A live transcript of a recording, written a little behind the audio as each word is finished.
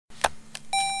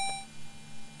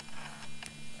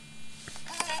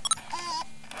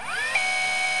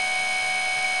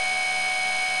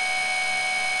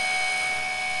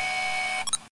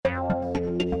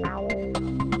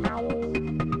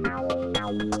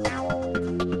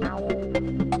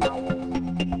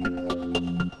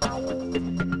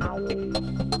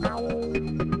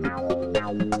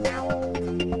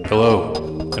Hello,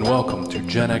 and welcome to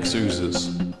Gen X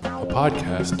Oozes, a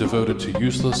podcast devoted to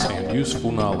useless and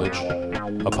useful knowledge,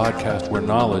 a podcast where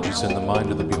knowledge is in the mind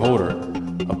of the beholder,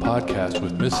 a podcast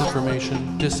with misinformation,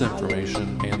 disinformation,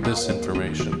 and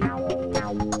disinformation.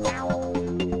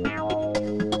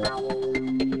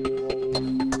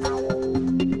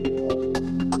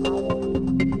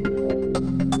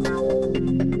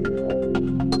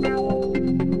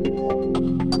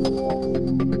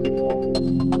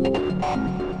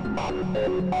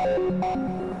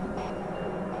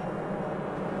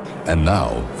 And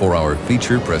now for our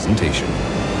feature presentation.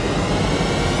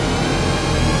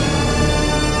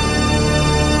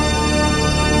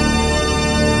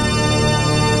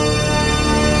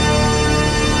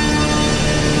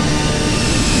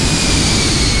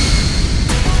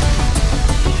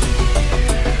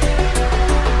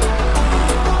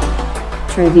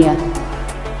 Trivia.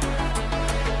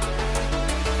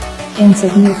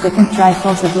 Insignificant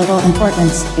trifles of little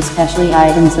importance, especially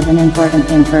items of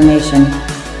unimportant information.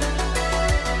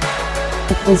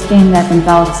 A quiz game that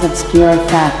involves obscure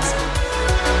facts.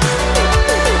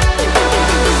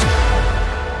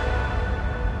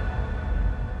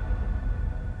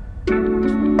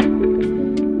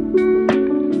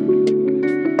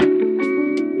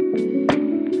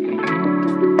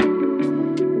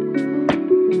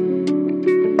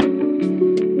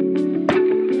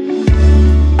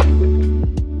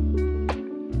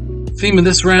 Theme of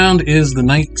this round is the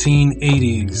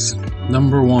 1980s.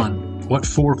 Number 1. What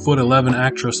 4'11"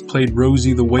 actress played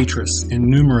Rosie the waitress in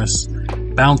numerous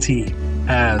Bounty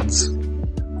ads?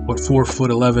 What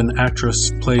 4'11" actress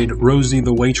played Rosie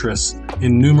the waitress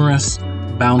in numerous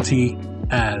Bounty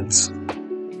ads?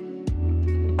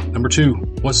 Number 2.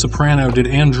 What soprano did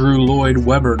Andrew Lloyd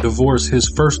Webber divorce his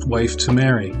first wife to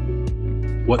marry?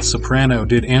 What soprano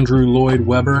did Andrew Lloyd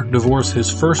Webber divorce his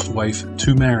first wife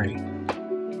to marry?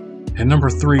 And number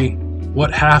 3.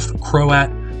 What half-Croat,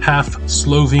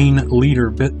 half-Slovene leader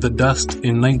bit the dust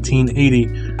in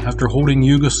 1980 after holding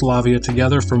Yugoslavia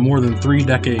together for more than 3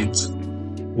 decades?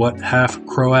 What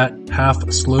half-Croat,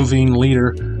 half-Slovene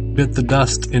leader bit the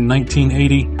dust in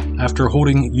 1980 after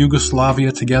holding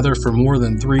Yugoslavia together for more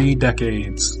than 3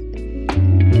 decades?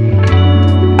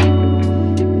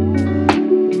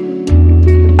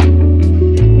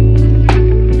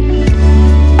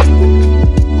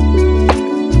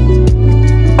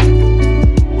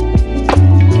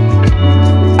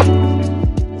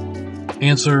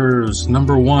 Answers: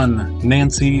 number 1,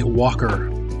 Nancy Walker.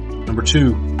 Number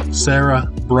 2, Sarah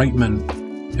Brightman.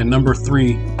 And number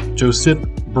 3, Josip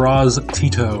Broz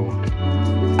Tito.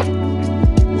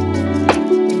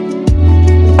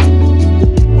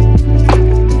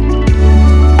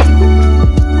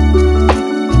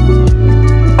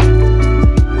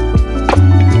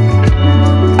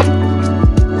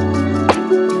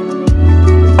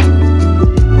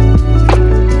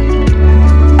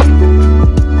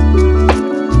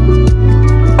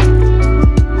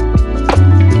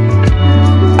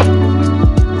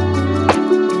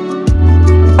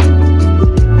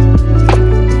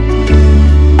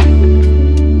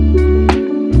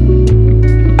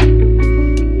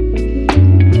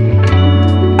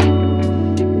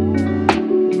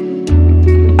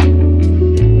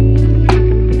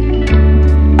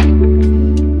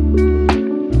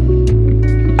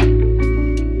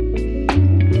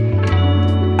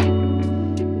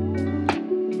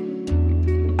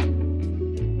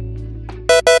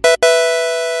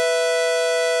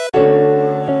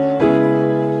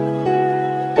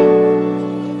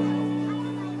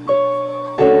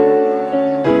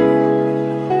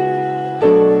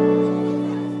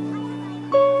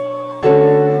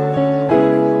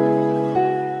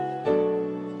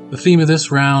 The theme of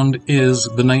this round is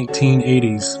the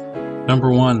 1980s.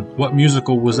 Number 1. What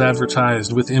musical was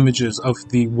advertised with images of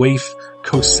the waif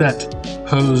Cosette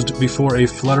posed before a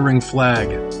fluttering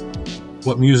flag?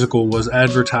 What musical was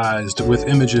advertised with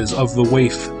images of the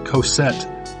waif Cosette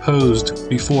posed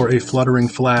before a fluttering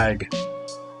flag?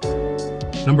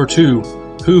 Number 2.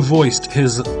 Who voiced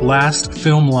his last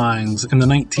film lines in the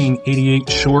 1988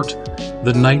 short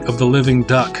The Night of the Living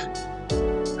Duck?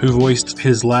 Who voiced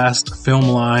his last film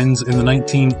lines in the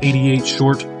 1988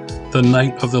 short The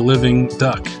Night of the Living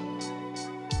Duck?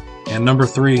 And number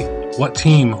 3, what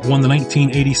team won the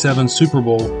 1987 Super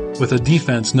Bowl with a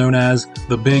defense known as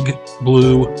the Big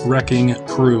Blue Wrecking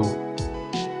Crew?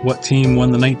 What team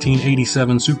won the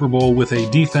 1987 Super Bowl with a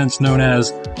defense known as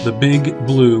the Big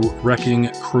Blue Wrecking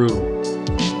Crew?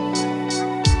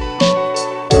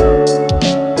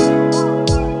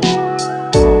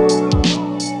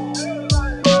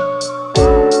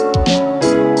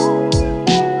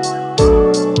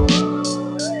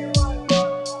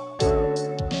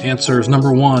 Answers: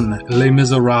 number 1, Les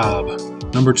Miserables.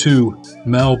 Number 2,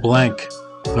 Mel Blanc.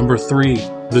 Number 3,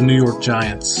 the New York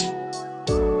Giants.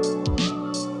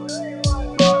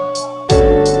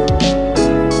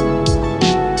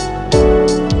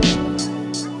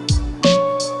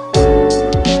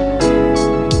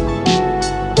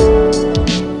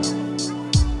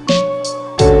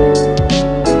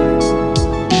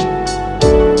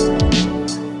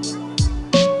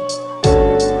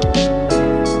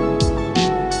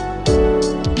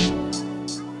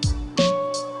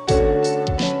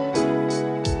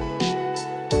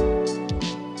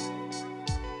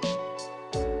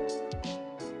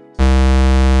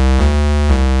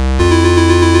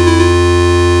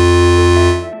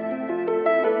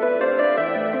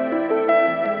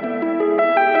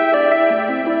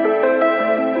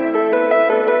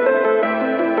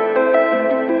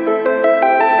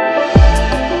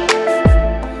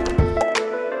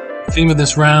 The theme of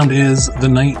this round is the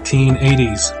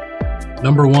 1980s.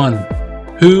 Number 1,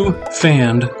 who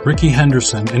fanned Rickey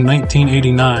Henderson in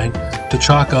 1989 to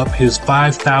chalk up his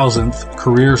 5,000th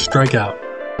career strikeout?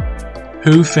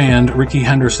 Who fanned Rickey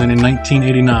Henderson in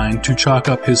 1989 to chalk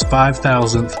up his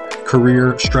 5,000th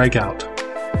career strikeout?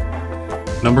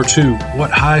 Number 2,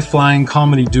 what high-flying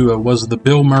comedy duo was the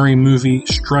Bill Murray movie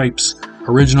Stripes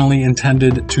originally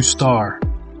intended to star?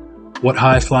 What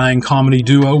high-flying comedy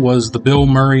duo was the Bill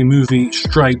Murray movie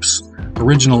Stripes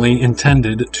originally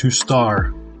intended to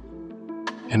star?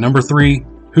 And number 3,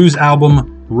 whose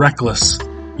album Reckless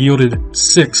yielded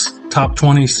 6 top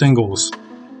 20 singles?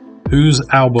 Whose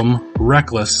album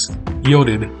Reckless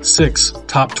yielded 6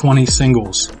 top 20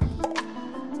 singles?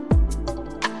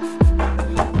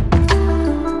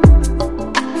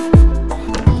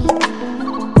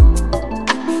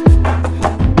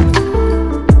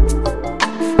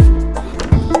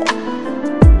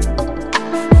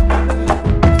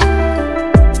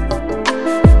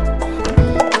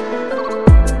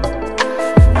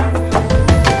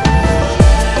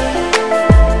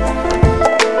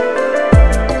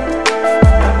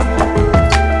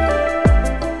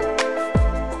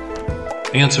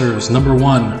 Answers: number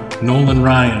 1, Nolan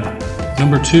Ryan.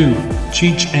 Number 2,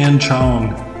 Cheech and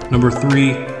Chong. Number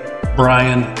 3,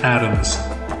 Bryan Adams.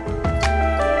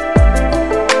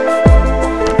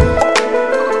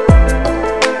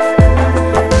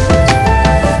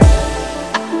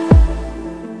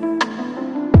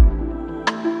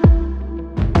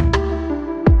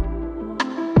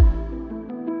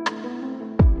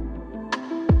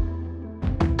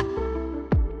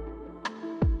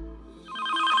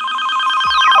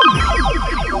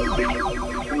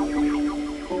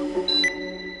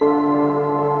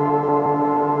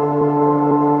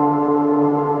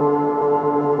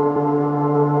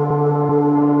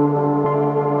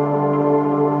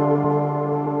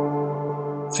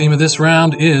 Theme of this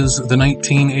round is the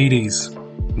 1980s.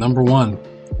 Number 1,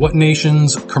 what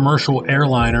nation's commercial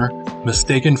airliner,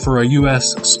 mistaken for a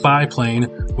U.S. spy plane,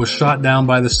 was shot down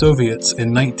by the Soviets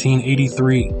in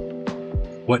 1983?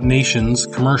 What nation's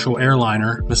commercial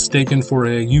airliner, mistaken for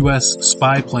a U.S.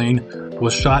 spy plane,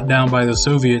 was shot down by the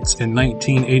Soviets in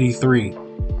 1983?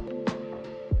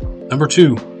 Number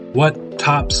 2, what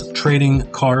Topps trading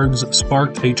cards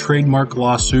sparked a trademark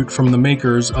lawsuit from the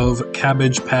makers of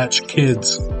Cabbage Patch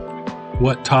Kids?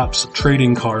 What Topps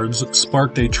trading cards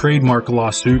sparked a trademark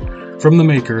lawsuit from the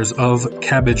makers of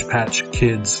Cabbage Patch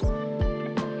Kids?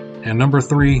 And number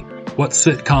 3, what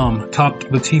sitcom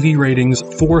topped the TV ratings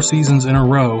 4 seasons in a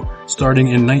row starting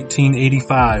in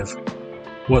 1985?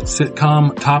 What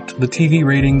sitcom topped the TV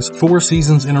ratings 4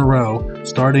 seasons in a row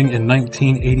starting in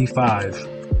 1985?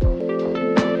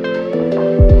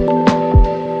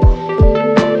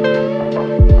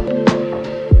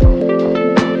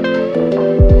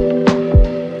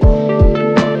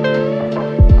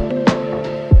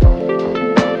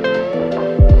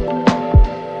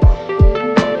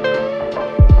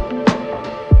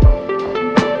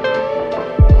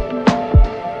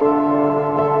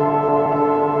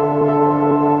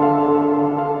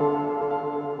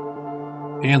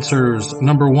 Answers: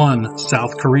 number 1,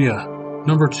 South Korea.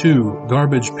 Number 2,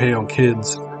 Garbage Pail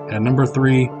Kids. And number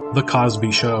 3, The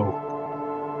Cosby Show.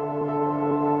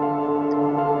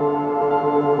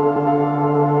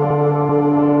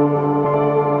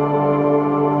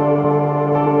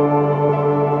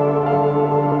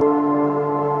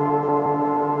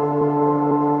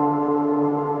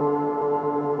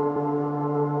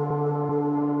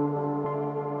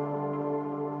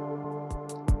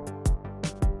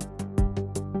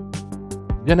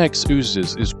 Gen X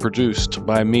Oozes is produced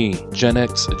by me, Gen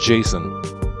X Jason.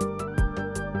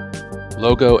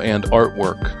 Logo and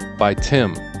artwork by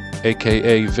Tim,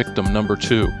 aka Victim Number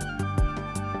 2.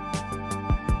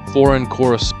 Foreign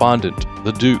Correspondent,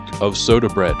 the Duke of Soda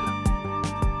Bread.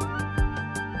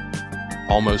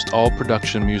 Almost all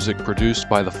production music produced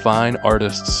by the fine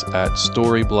artists at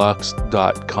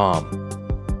storyblocks.com.